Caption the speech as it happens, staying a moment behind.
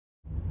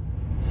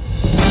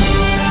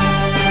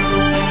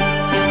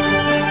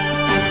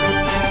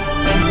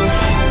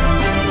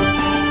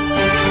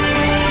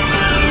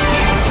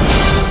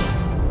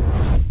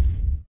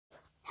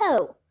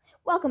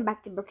welcome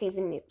back to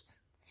Brookhaven News.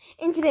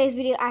 In today's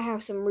video, I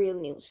have some real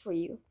news for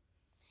you.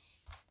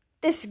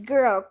 This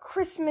girl,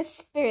 Christmas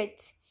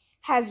Spirit,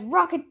 has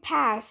rocketed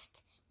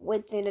past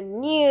with a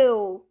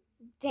new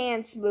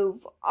dance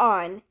move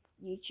on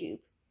YouTube.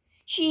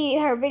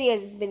 Her video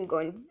has been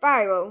going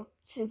viral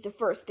since the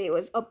first day it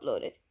was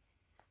uploaded.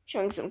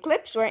 Showing some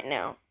clips right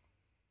now.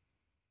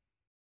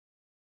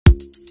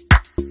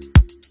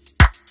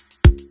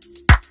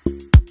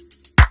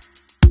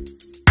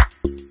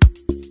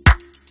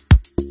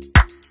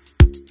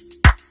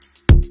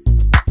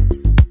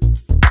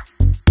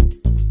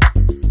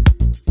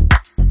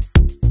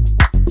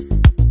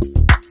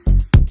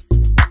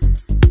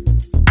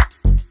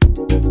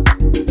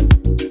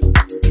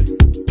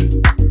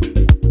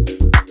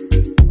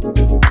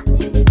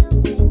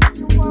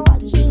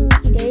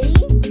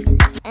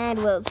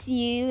 And we'll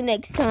see you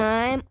next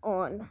time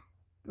on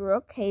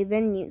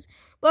Brookhaven News.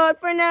 But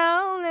for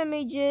now, let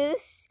me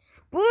just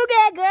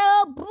boogie,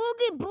 girl,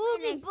 boogie,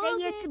 boogie, boogie.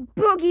 Say it's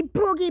boogie,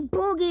 boogie,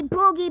 boogie,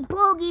 boogie,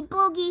 boogie,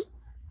 boogie.